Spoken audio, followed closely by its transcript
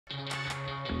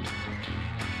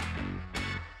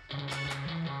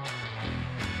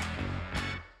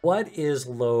What is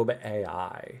Lobe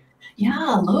AI?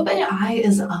 Yeah, Lobe Ai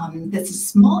is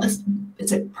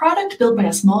it's a product built by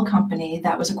a small company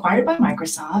that was acquired by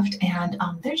Microsoft, and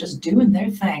they're just doing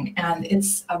their thing. And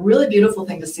it's a really beautiful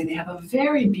thing to see. They have a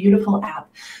very beautiful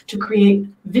app to create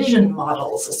vision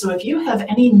models. So if you have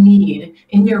any need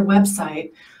in your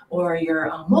website or your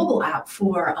mobile app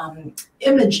for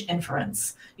image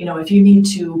inference, if you need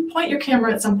to point your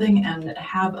camera at something and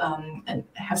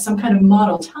have some kind of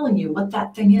model telling you what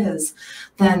that thing is,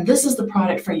 then this is the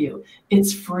product for you.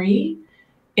 It's free.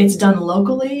 It's done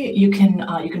locally. You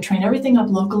can train everything up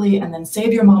locally and then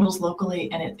save your models locally,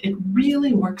 and it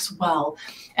really works well.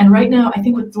 And right now, I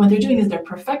think what they're doing is they're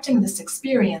perfecting this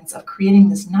experience of creating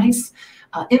this nice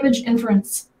image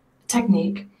inference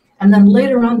technique. And then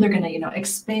later on, they're going to,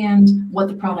 expand what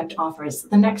the product offers.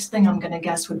 The next thing I'm going to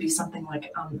guess would be something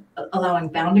like allowing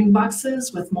bounding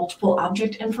boxes with multiple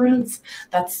object inference.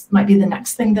 Might be the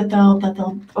next thing that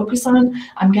they'll focus on,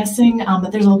 I'm guessing.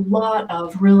 But there's a lot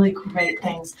of really great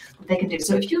things that they can do.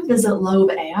 So if you visit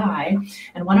Lobe AI,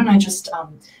 and why don't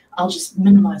I'll just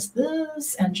minimize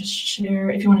this and just share.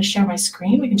 If you want to share my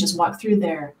screen, we can just walk through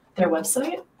their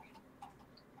website.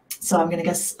 So I'm going to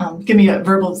guess, give me a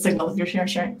verbal signal if you're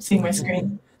seeing my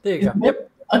screen. There you go.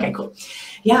 Yep. Okay, cool.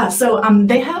 Yeah, so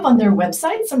they have on their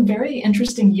website some very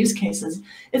interesting use cases.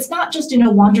 It's not just,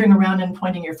 wandering around and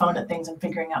pointing your phone at things and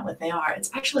figuring out what they are.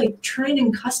 It's actually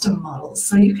training custom models.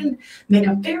 So you can make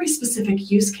a very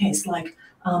specific use case, like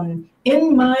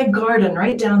in my garden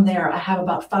right down there, I have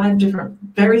about 5 different,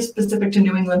 very specific to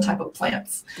New England type of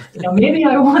plants. Maybe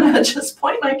I want to just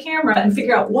point my camera and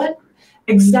figure out what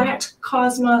exact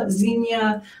Cosma,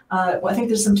 Zinnia, I think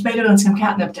there's some tomato and some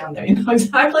catnip down there,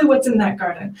 exactly what's in that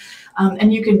garden.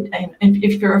 And you could, and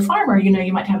if you're a farmer,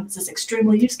 you might have this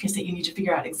extremely use case that you need to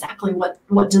figure out exactly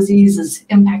what disease is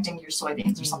impacting your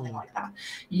soybeans or something like that.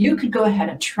 You could go ahead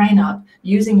and train up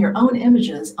using your own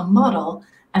images, a model,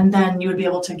 and then you would be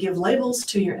able to give labels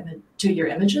to your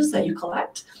images that you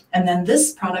collect. And then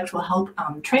this product will help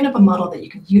train up a model that you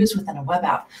can use within a web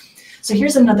app. So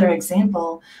here's another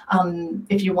example.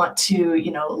 If you want to,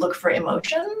 look for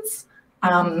emotions,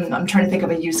 I'm trying to think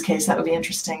of a use case that would be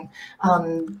interesting.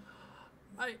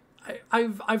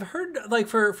 I've heard, like,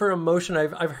 for emotion,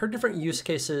 I've heard different use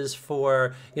cases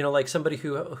for, like somebody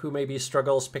who maybe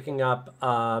struggles picking up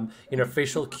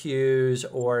facial cues,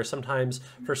 or sometimes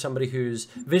for somebody who's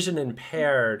vision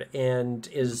impaired and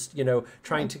is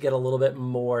trying to get a little bit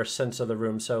more sense of the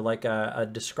room, so like a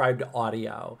described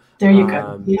audio. There you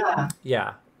go.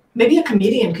 Yeah. Maybe a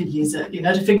comedian could use it,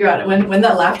 to figure out when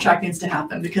that laugh track needs to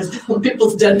happen, because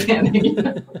people's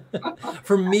deadpanning.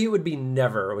 For me, it would be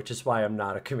never, which is why I'm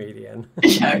not a comedian.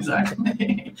 Yeah,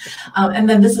 exactly. And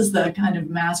then this is the kind of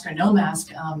mask or no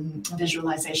mask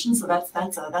visualization. So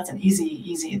that's an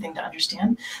easy thing to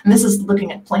understand. And this is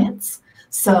looking at plants.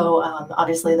 So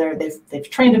obviously they've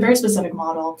trained a very specific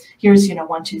model. Here's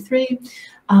 1, 2, 3.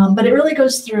 But it really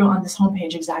goes through on this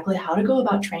homepage exactly how to go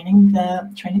about training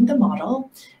the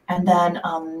model. And then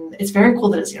it's very cool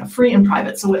that it's free and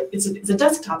private. So it's a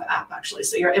desktop app, actually.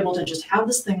 So you're able to just have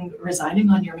this thing residing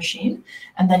on your machine,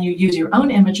 and then you use your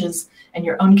own images and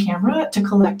your own camera to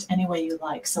collect any way you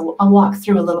like. So I'll walk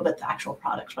through a little bit the actual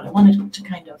product, but I wanted to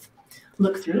kind of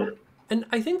look through it. And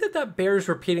I think that bears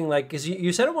repeating, like, because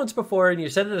you said it once before and you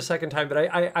said it a second time, but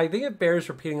I think it bears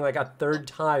repeating like a third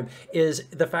time, is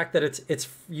the fact that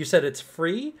you said it's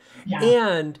free, yeah,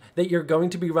 and that you're going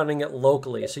to be running it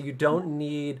locally. So you don't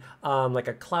need like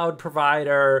a cloud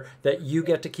provider, that you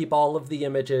get to keep all of the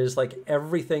images. Like,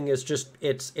 everything is just,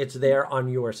 it's there on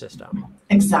your system.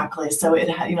 Exactly. So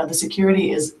the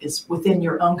security is within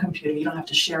your own computer. You don't have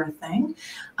to share a thing.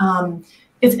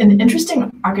 It's an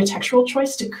interesting architectural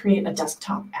choice to create a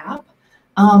desktop app.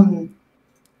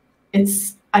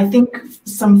 I think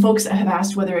some folks have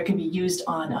asked whether it can be used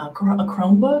on a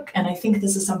Chromebook, and I think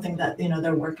this is something that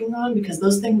they're working on, because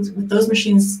those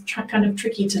machines kind of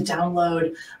tricky to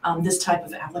download this type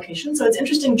of application. So it's an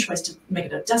interesting choice to make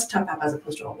it a desktop app as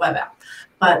opposed to a web app.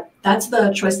 But that's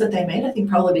the choice that they made, I think,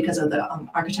 probably because of the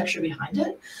architecture behind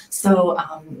it. So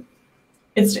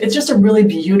it's just a really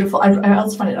beautiful. I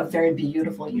also find it a very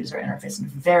beautiful user interface and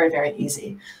very, very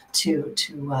easy to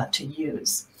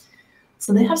use.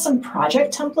 So they have some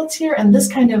project templates here, and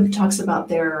this kind of talks about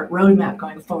their roadmap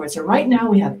going forward. So right now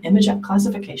we have image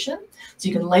classification. So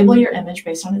you can label your image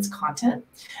based on its content.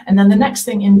 And then the next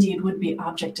thing indeed would be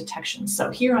object detection. So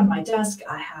here on my desk,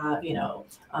 I have,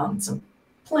 some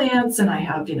plants, and I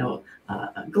have,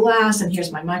 a glass, and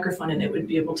here's my microphone, and it would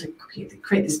be able to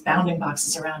create these bounding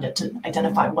boxes around it to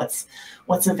identify what's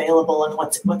available and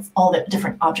what's all the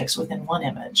different objects within one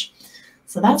image.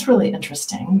 So that's really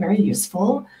interesting, very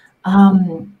useful.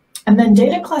 And then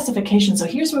data classification. So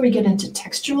here's where we get into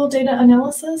textual data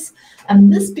analysis.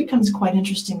 And this becomes quite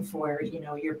interesting for,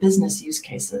 your business use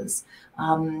cases.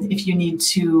 If you need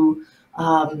to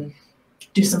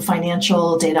do some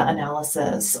financial data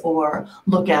analysis or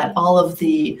look at all of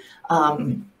the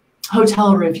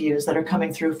hotel reviews that are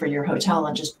coming through for your hotel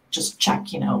and just check,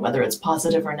 whether it's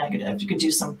positive or negative. You could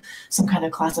do some kind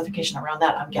of classification around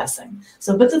that, I'm guessing.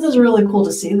 So, but this is really cool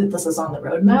to see that this is on the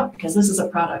roadmap, because this is a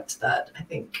product that I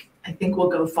think will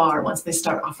go far once they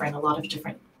start offering a lot of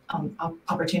different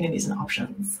opportunities and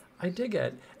options. I dig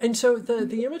it. And so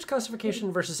the image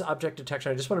classification versus object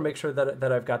detection, I just want to make sure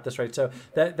that I've got this right. So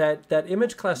that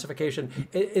image classification,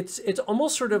 it's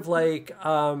almost sort of like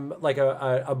a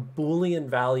Boolean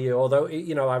value, although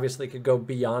obviously it could go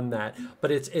beyond that.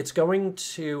 But it's going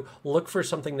to look for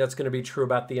something that's going to be true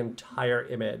about the entire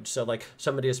image. So like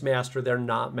somebody is masked or they're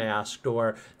not masked,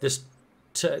 or this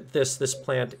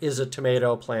plant is a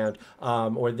tomato plant,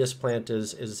 or this plant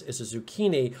is a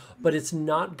zucchini, but it's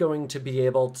not going to be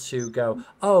able to go,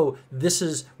 oh, this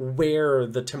is where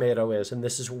the tomato is and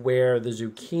this is where the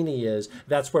zucchini is.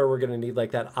 That's where we're going to need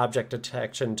like that object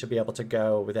detection to be able to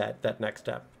go with that next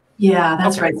step. Yeah,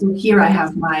 that's right. So here I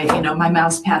have my my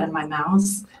mouse pad and my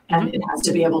mouse, and it has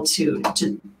to be able to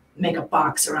make a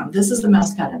box around, this is the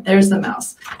mouse pad and there's the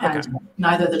mouse, and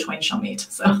neither the twain shall meet.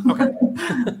 So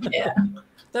yeah,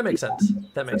 that makes sense.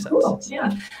 That makes sense. Cool.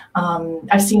 Yeah,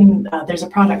 I've seen there's a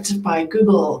product by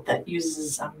Google that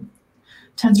uses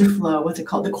TensorFlow, what's it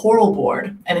called, the Coral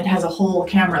board, and it has a whole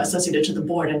camera associated to the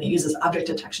board, and it uses object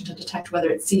detection to detect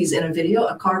whether it sees in a video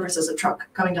a car versus a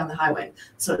truck coming down the highway.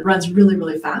 So it runs really,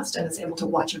 really fast, and it's able to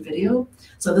watch a video.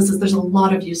 So there's a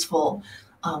lot of useful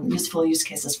use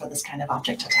cases for this kind of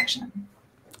object detection.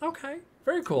 Okay,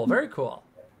 very cool, very cool.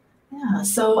 Yeah,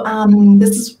 so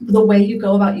this is the way you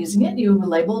go about using it. You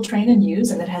label, train, and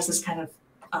use, and it has this kind of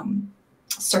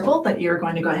circle that you're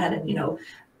going to go ahead and,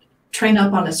 train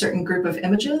up on a certain group of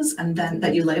images, and then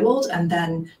that you labeled, and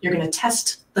then you're going to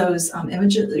test those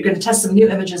images. You're going to test some new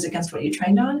images against what you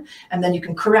trained on, and then you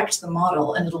can correct the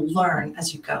model, and it'll learn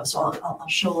as you go. So I'll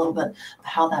show a little bit of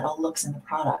how that all looks in the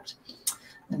product.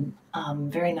 And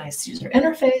very nice user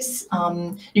interface.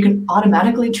 You can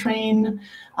automatically train,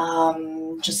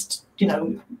 just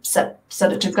set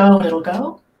it to go and it'll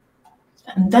go.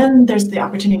 And then there's the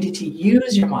opportunity to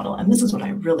use your model, and this is what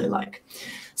I really like.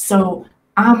 So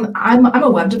I'm a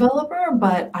web developer,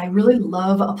 but I really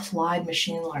love applied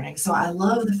machine learning. So I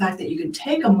love the fact that you can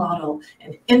take a model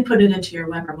and input it into your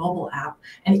web or mobile app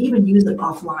and even use it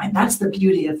offline. That's the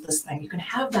beauty of this thing. You can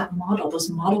have that model, those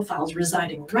model files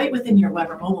residing right within your web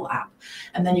or mobile app,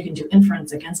 and then you can do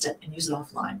inference against it and use it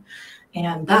offline.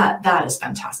 And that is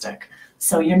fantastic.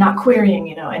 So you're not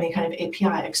querying, any kind of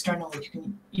API externally. You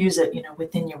can use it,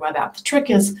 within your web app. The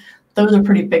trick is those are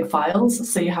pretty big files,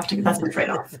 so you have to. That's the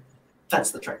trade-off.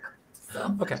 That's the trick.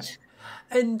 So. Okay.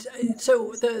 And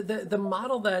so the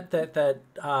model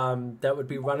that would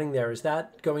be running there, is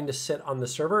that going to sit on the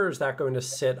server, or is that going to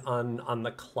sit on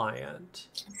the client?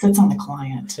 It sits on the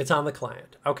client. It's on the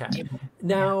client. Okay. Yeah.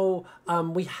 Now,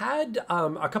 we had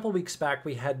a couple of weeks back,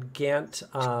 we had Gant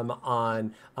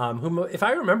on, whom, if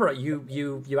I remember,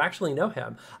 you actually know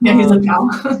him. Yeah, he's a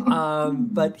pal.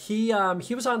 But he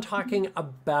was on talking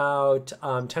about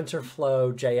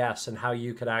TensorFlow Js and how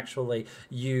you could actually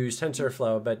use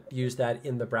TensorFlow, but use that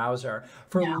in the browser.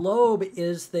 For Lobe,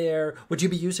 would you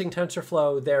be using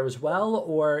TensorFlow there as well,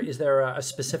 or is there a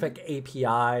specific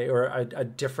API or a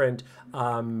different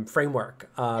framework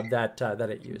that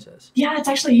it uses? Yeah, it's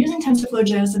actually using TensorFlow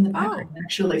Js in the background,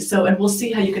 actually. So, and we'll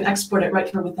see how you can export it right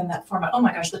from within that format. Oh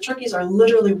my gosh, the turkeys are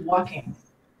literally walking.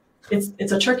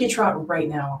 It's a turkey trot right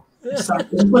now. So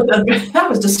that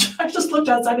was just, I just looked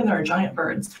outside and there are giant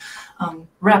birds.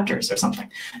 Raptors or something.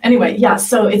 Anyway, yeah,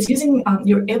 so it's using,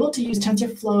 you're able to use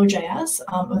TensorFlow JS,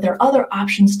 but there are other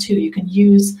options too. You can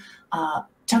use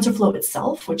TensorFlow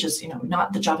itself, which is,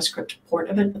 not the JavaScript port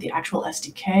of it, but the actual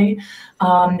SDK.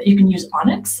 You can use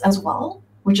Onyx as well,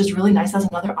 which is really nice as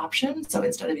another option. So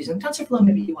instead of using TensorFlow,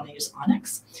 maybe you want to use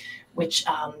Onyx, which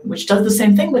does the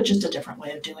same thing, but just a different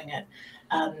way of doing it.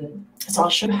 So I'll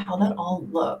show you how that all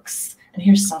looks. And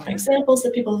here's some examples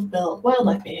that people have built: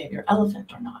 wildlife behavior,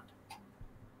 elephant or not.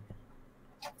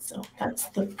 So that's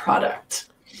the product.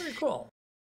 Very cool.